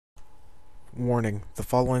Warning: the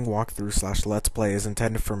following walkthrough/let's play is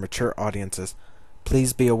intended for mature audiences.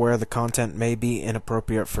 Please be aware the content may be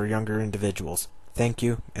inappropriate for younger individuals. Thank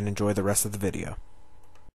you, and enjoy the rest of the video.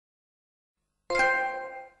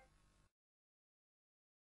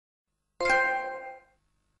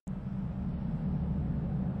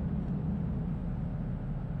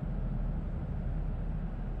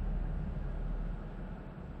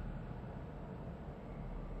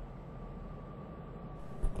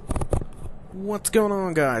 What's going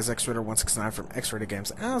on, guys? X-Rater169 from X-Rated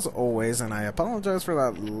Games, as always, and I apologize for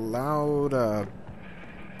that loud,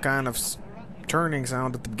 kind of turning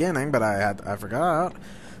sound at the beginning, but I forgot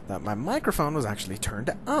that my microphone was actually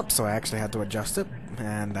turned up, so I actually had to adjust it,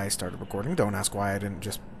 and I started recording. Don't ask why I didn't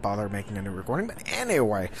just bother making a new recording, but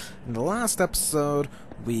anyway, in the last episode,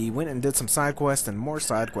 we went and did some side quests and more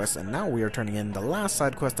side quests, and now we are turning in the last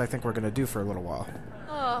side quest I think we're going to do for a little while.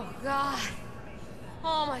 Oh, God.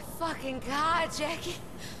 Oh, my fucking God, Jackie.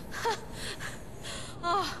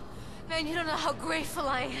 Oh, man, you don't know how grateful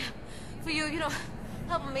I am for you,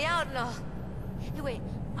 helping me out and all. Hey, wait,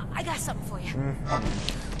 I got something for you.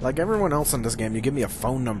 Like everyone else in this game, you give me a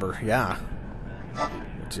phone number, yeah.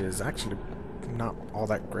 Which is actually not all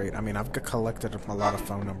that great. I mean, I've collected a lot of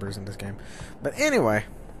phone numbers in this game. But anyway,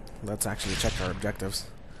 let's actually check our objectives.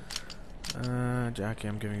 Jackie,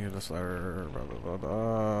 I'm giving you this letter, blah, blah, blah,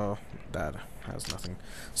 blah. Dad has nothing.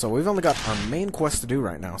 So we've only got our main quest to do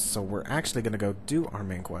right now, so we're actually going to go do our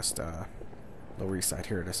main quest, Lower East Side.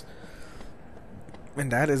 Here it is. And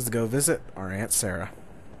that is to go visit our Aunt Sarah.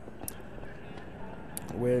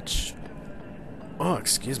 Which... oh,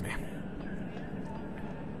 excuse me.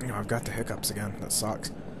 I've got the hiccups again. That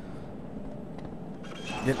sucks.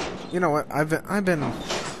 You know what? I've been...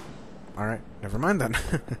 Alright, never mind then.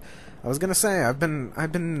 I was gonna say, I've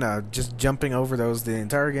been just jumping over those the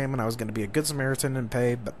entire game, and I was gonna be a good Samaritan and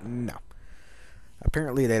pay, but no.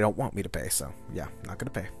 Apparently they don't want me to pay, so yeah, not gonna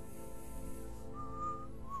pay.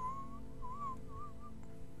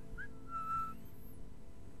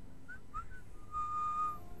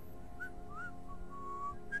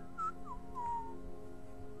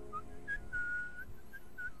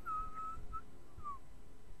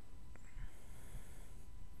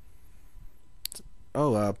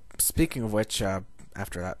 Oh, speaking of which,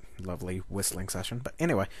 after that lovely whistling session, but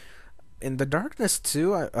anyway, in The Darkness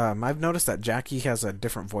 2, I've noticed that Jackie has a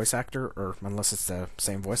different voice actor, or unless it's the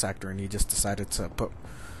same voice actor, and he just decided to put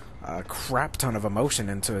a crap ton of emotion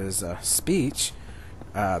into his speech,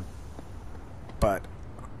 but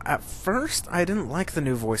at first, I didn't like the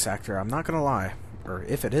new voice actor, I'm not gonna lie, or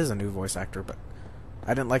if it is a new voice actor, but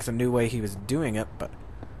I didn't like the new way he was doing it, but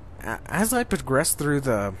as I progressed through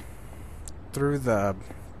the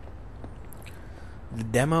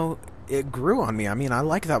demo, it grew on me. I mean, I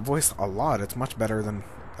like that voice a lot. It's much better than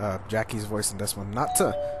Jackie's voice in this one. Not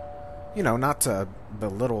to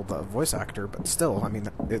belittle the voice actor, but still, I mean,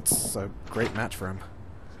 it's a great match for him.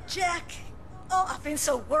 Jack, oh, I've been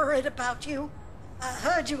so worried about you. I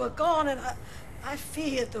heard you were gone, and I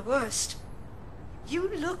feared the worst. You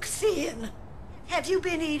look thin. Have you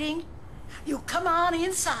been eating? You come on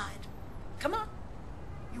inside. Come on.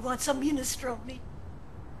 You want some minestrone?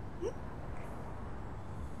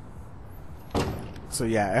 So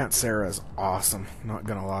yeah, Aunt Sarah is awesome, not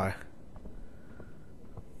gonna lie.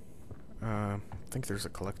 I think there's a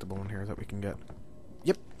collectible in here that we can get.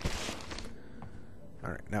 Yep.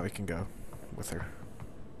 Alright, now we can go with her.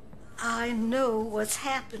 I know what's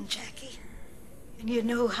happened, Jackie. And you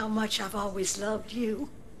know how much I've always loved you.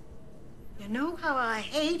 You know how I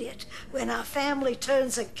hate it when our family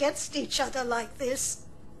turns against each other like this.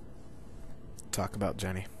 Talk about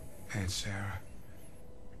Jenny. Aunt Sarah.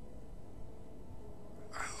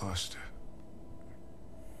 I lost her.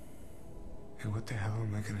 And what the hell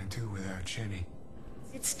am I gonna do without Jenny?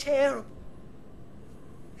 It's terrible.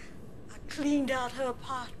 I cleaned out her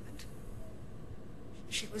apartment.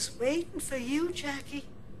 She was waiting for you, Jackie.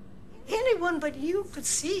 Anyone but you could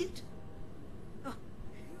see it. Oh,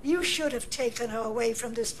 you should have taken her away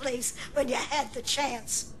from this place when you had the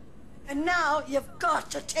chance. And now you've got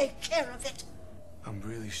to take care of it. I'm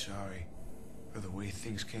really sorry for the way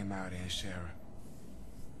things came out, Aunt Sarah.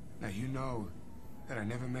 Now, you know that I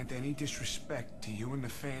never meant any disrespect to you and the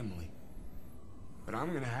family. But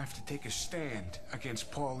I'm gonna have to take a stand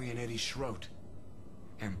against Paulie and Eddie Schroet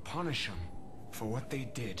and punish them for what they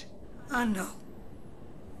did. I know.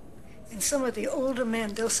 And some of the older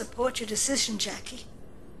men, they'll support your decision, Jackie.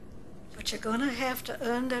 But you're gonna have to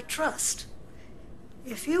earn their trust.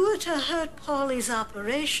 If you were to hurt Paulie's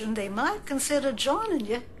operation, they might consider joining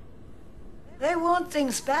you. They want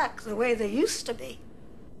things back the way they used to be.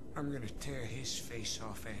 I'm gonna tear his face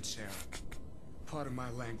off, Aunt Sarah. pardon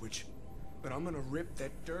my language, but I'm gonna rip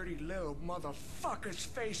that dirty little motherfucker's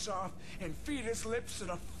face off and feed his lips to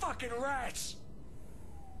the fucking rats!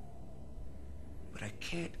 But I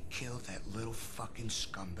can't kill that little fucking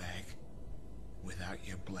scumbag without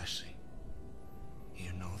your blessing.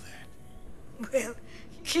 You know that. Well,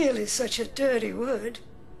 kill is such a dirty word,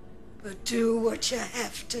 but do what you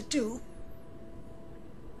have to do.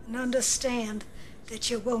 And understand that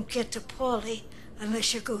you won't get to Paulie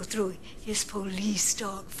unless you go through his police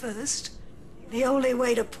dog first. The only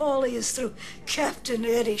way to Paulie is through Captain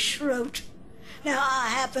Eddie Schroet. Now, I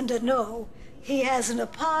happen to know he has an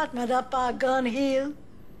apartment up by Gun Hill,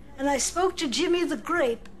 and I spoke to Jimmy the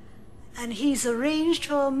Grape, and he's arranged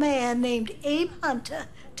for a man named Abe Hunter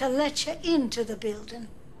to let you into the building.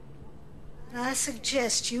 And I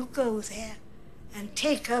suggest you go there and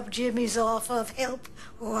take up Jimmy's offer of help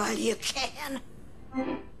while you can.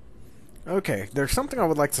 Okay, there's something I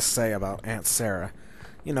would like to say about Aunt Sarah.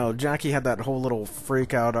 You know, Jackie had that whole little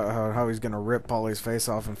freak out how he's gonna rip Paulie's face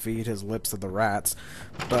off and feed his lips to the rats,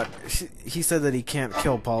 but he said that he can't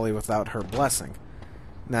kill Paulie without her blessing.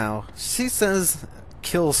 Now, she says,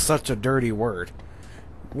 kill such a dirty word.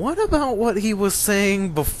 What about what he was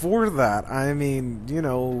saying before that? I mean, you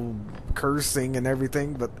know, cursing and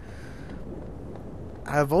everything, but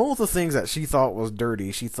of all the things that she thought was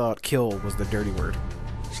dirty, she thought kill was the dirty word.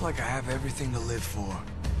 It's like I have everything to live for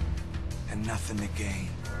and nothing to gain.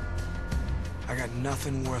 I got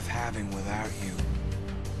nothing worth having without you.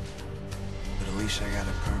 But at least I got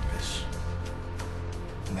a purpose.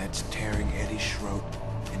 And that's tearing Eddie Schroet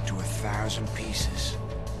into 1,000 pieces.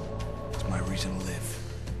 It's my reason to live.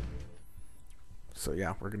 So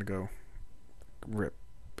yeah, we're gonna go rip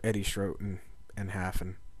Eddie Schroet in half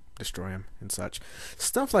and destroy him and such.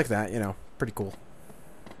 Stuff like that, you know, pretty cool.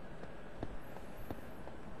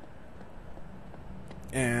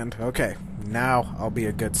 And, okay, now I'll be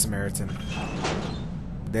a good Samaritan.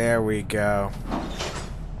 There we go.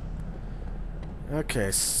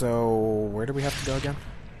 Okay, so where do we have to go again?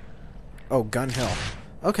 Oh, Gun Hill.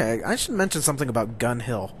 Okay, I should mention something about Gun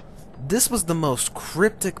Hill. This was the most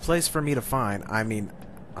cryptic place for me to find. I mean,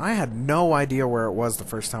 I had no idea where it was the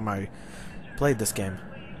first time I played this game.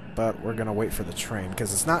 But we're gonna wait for the train,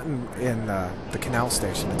 because it's not in the Canal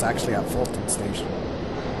Station. It's actually at Fulton Station.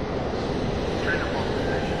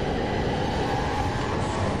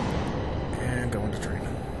 And go into train.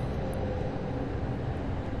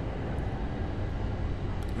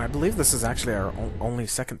 And I believe this is actually our only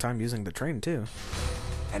second time using the train, too.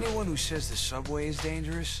 Anyone who says the subway is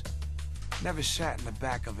dangerous never sat in the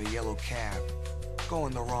back of a yellow cab,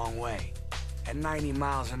 going the wrong way, at 90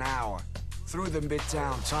 miles an hour, through the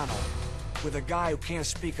Midtown Tunnel, with a guy who can't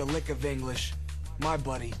speak a lick of English, my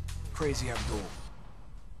buddy, Crazy Abdul.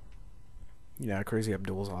 Yeah, Crazy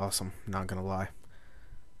Abdul's awesome, not gonna lie.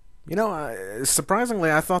 You know,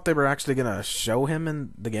 surprisingly, I thought they were actually gonna show him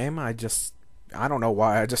in the game. I don't know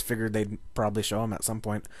why, I just figured they'd probably show him at some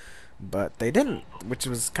point. But they didn't, which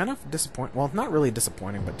was kind of disappointing. Well, not really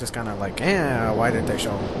disappointing, but just kind of like, why didn't they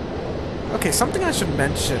show him? Okay, something I should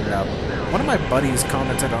mention. One of my buddies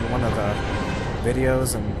commented on one of the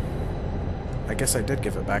videos, and I guess I did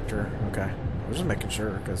give it back to her. Okay, I was just making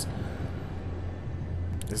sure, because...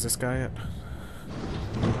 Is this guy it?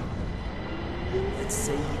 Let's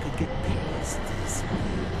say you could get past this.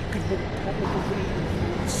 You could walk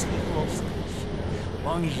probably see lost. As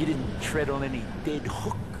long as you didn't tread on any dead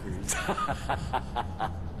hookers.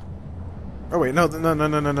 Oh wait, no,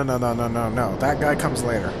 that guy comes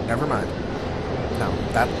later. Never mind. No,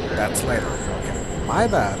 that's later. Okay, my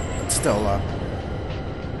bad. But still,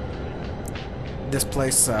 this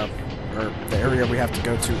place, or the area we have to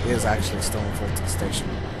go to is actually still in Fulton Station.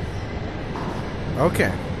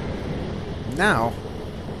 Okay. Now,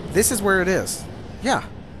 this is where it is. Yeah.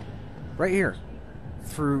 Right here.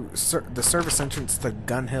 Through the service entrance to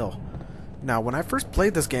Gun Hill. Now, when I first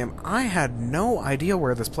played this game, I had no idea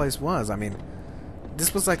where this place was. I mean,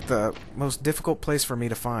 this was like the most difficult place for me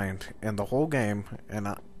to find in the whole game, and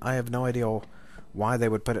I have no idea why they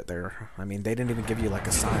would put it there. I mean, they didn't even give you like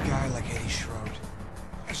a sign. A guy like Eddie Schroet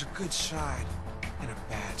has a good side and a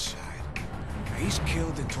bad side. Now, he's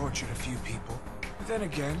killed and tortured a few people, but then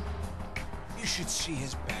again, you should see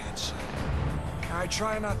his bad side. Now, I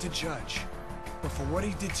try not to judge, but for what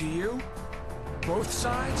he did to you, both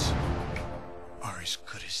sides are as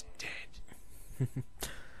good as dead.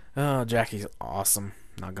 Oh, Jackie's awesome.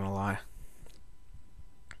 Not gonna lie.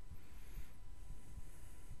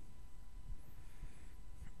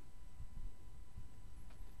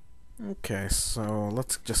 Okay, so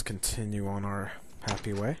let's just continue on our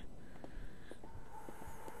happy way.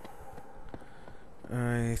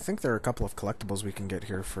 I think there are a couple of collectibles we can get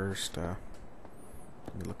here first. Let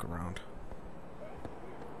me look around.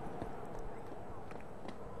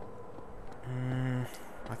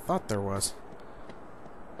 I thought there was.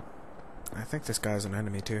 I think this guy's an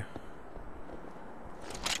enemy too.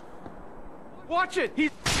 Watch it!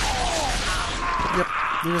 He's... Yep,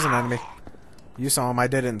 he was an enemy. You saw him, I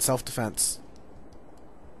did it in self-defense.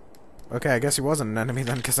 Okay, I guess he wasn't an enemy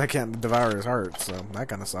then, because I can't devour his heart, so that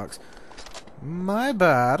kind of sucks. My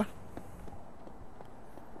bad.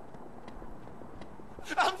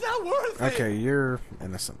 I'm not worth it! Okay, you're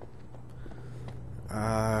innocent.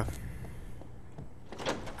 Yeah,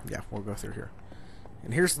 we'll go through here.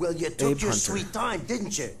 And here's Well, you Abe took your Hunter. sweet time,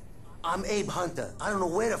 didn't you? I'm Abe Hunter. I don't know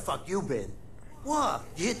where the fuck you been. What?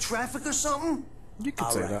 You hit traffic or something? You could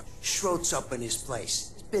All say right. that. Schroed's up in his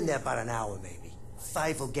place. He's been there about an hour, maybe.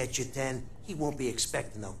 5 will get you 10. He won't be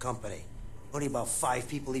expecting no company. Only about 5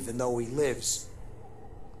 people even know he lives.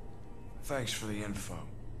 Thanks for the info.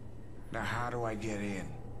 Now, how do I get in?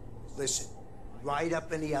 Listen, ride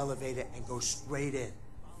up in the elevator and go straight in.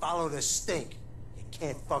 Follow the stink. You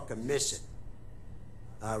can't fucking miss it.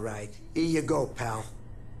 All right, here you go, pal.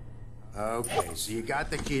 Okay, so you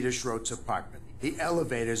got the key to Schroed's apartment. The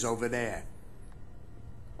elevator's over there.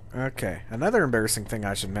 Okay, another embarrassing thing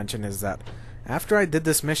I should mention is that after I did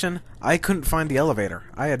this mission, I couldn't find the elevator.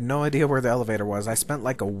 I had no idea where the elevator was. I spent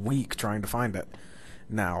like a week trying to find it.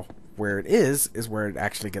 Now, where it is where it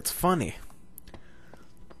actually gets funny.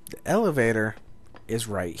 The elevator is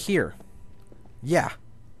right here. Yeah.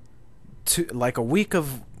 Like a week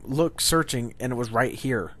of searching, and it was right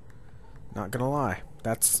here. Not gonna lie.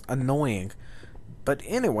 That's annoying. But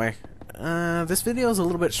anyway, this video is a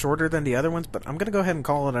little bit shorter than the other ones, but I'm gonna go ahead and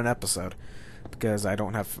call it an episode because I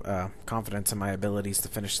don't have confidence in my abilities to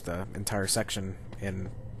finish the entire section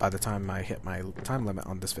by the time I hit my time limit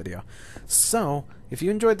on this video. So, if you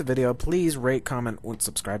enjoyed the video, please rate, comment, and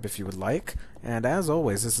subscribe if you would like. And as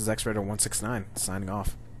always, this is X-Raider169 signing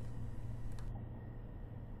off.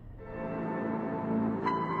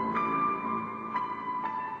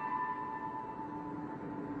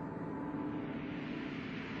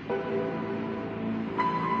 Thank you.